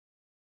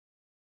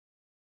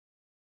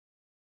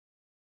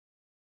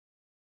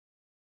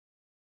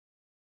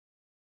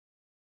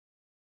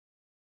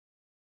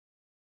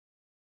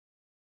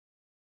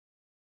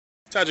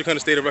Todderick on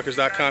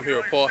StateOfRecords.com here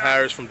with Paul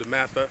Harris from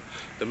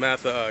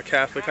DeMatha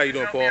Catholic. How you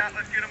doing, Paul?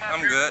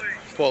 I'm good.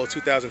 Paul, a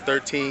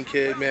 2013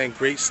 kid, man,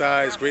 great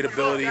size, great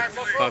ability.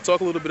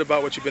 Talk a little bit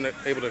about what you've been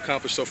able to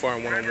accomplish so far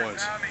in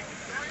one-on-ones.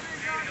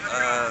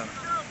 Uh,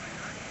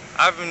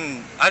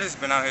 I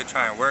just been out here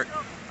trying to work.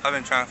 I've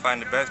been trying to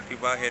find the best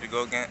people out here to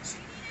go against,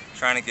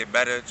 trying to get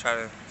better, try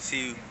to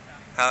see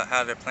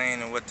how they're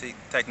playing and what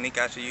technique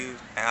I should use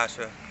and how I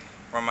should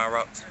run my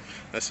routes.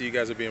 I see you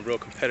guys are being real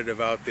competitive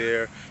out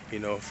there, you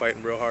know,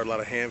 fighting real hard, a lot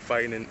of hand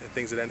fighting and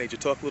things of that nature.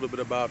 Talk a little bit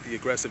about the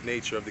aggressive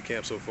nature of the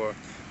camp so far.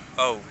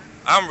 Oh,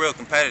 I'm real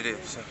competitive.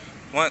 So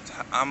once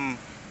I'm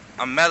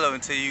mellow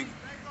till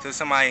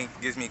somebody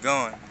gets me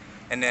going,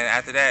 and then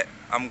after that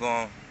I'm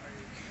going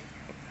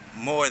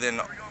more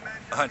than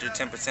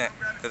 110%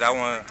 because I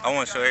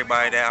want to show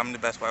everybody that I'm the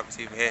best wide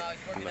receiver here,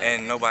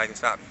 and nobody can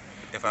stop me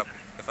if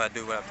I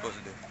do what I'm supposed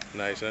to do.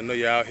 Nice. And I know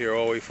you're out here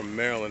all the way from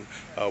Maryland.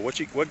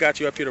 What got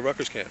you up here to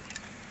Rutgers camp?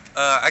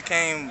 I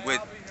came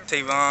with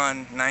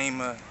Tavon,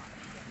 Naima,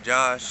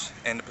 Josh,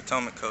 and the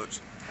Potomac coach.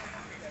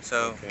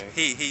 So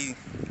okay.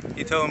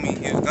 he told me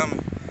he was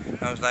coming.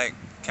 I was like,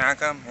 can I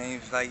come? And he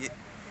was like,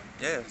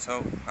 yeah.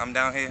 So I'm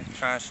down here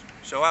trying to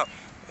show out.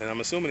 And I'm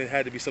assuming it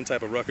had to be some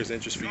type of Rutgers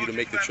interest for you to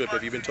make the trip.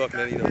 Have you been talking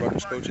to any of the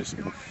Rutgers coaches?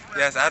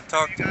 Yes, I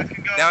talked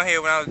down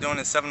here when I was doing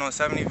the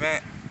 7-on-7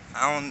 event.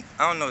 I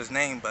don't know his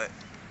name, but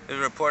there's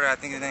a reporter, I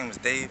think his name was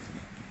Dave,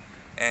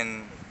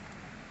 and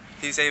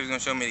he said he was going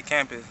to show me the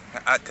campus.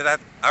 Because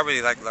I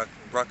really like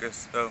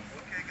Rutgers, so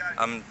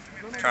I'm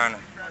trying to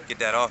get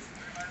that off.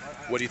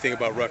 What do you think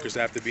about Rutgers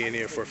after being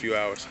here for a few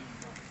hours?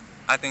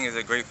 I think it's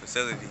a great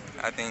facility.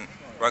 I think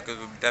Rutgers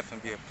would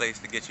definitely be a place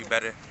to get you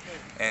better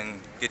and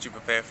get you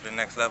prepared for the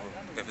next level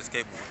if it's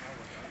capable.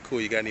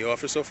 Cool. You got any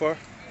offers so far?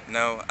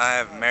 No, I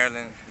have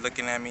Maryland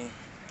looking at me,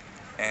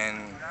 and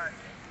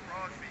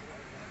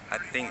I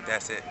think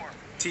that's it.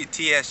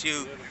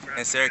 TSU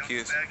and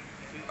Syracuse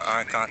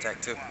are in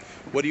contact too.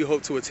 What do you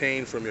hope to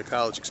attain from your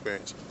college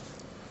experience?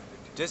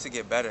 Just to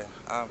get better.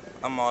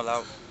 I'm all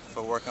out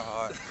for working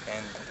hard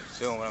and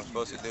doing what I'm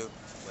supposed to do.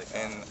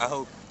 And I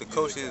hope the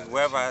coaches,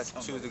 wherever I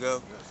choose to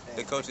go,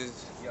 the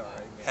coaches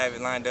have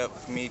it lined up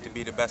for me to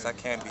be the best I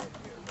can be.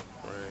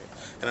 Right.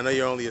 And I know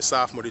you're only a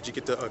sophomore. Did you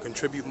get to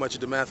contribute much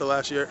to DeMatha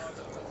last year?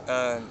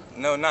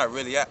 No, not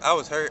really. I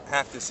was hurt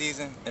half the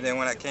season, and then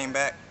when I came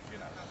back,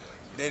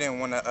 they didn't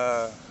want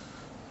to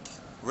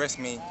risk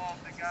me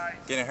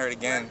getting hurt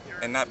again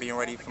and not being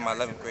ready for my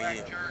 11th grade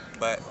year.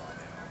 But,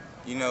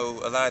 you know,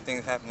 a lot of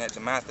things happened at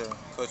DeMatha.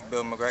 Coach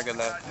Bill McGregor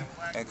left,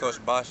 and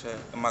Coach Basha,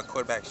 and my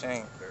quarterback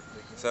Shane.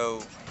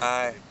 So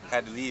I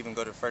had to leave and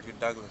go to Frederick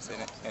Douglass,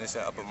 and it's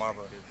in Upper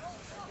Marlboro.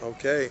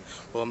 Okay.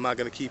 Well, I'm not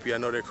going to keep you. I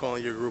know they're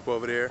calling your group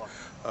over there.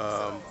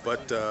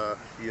 But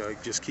you know,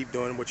 just keep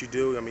doing what you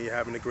do. I mean, you're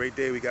having a great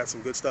day. We got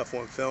some good stuff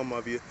on film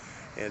of you.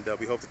 And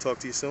we hope to talk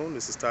to you soon.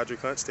 This is Todderick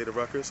Hunt, State of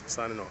Rutgers,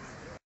 signing off.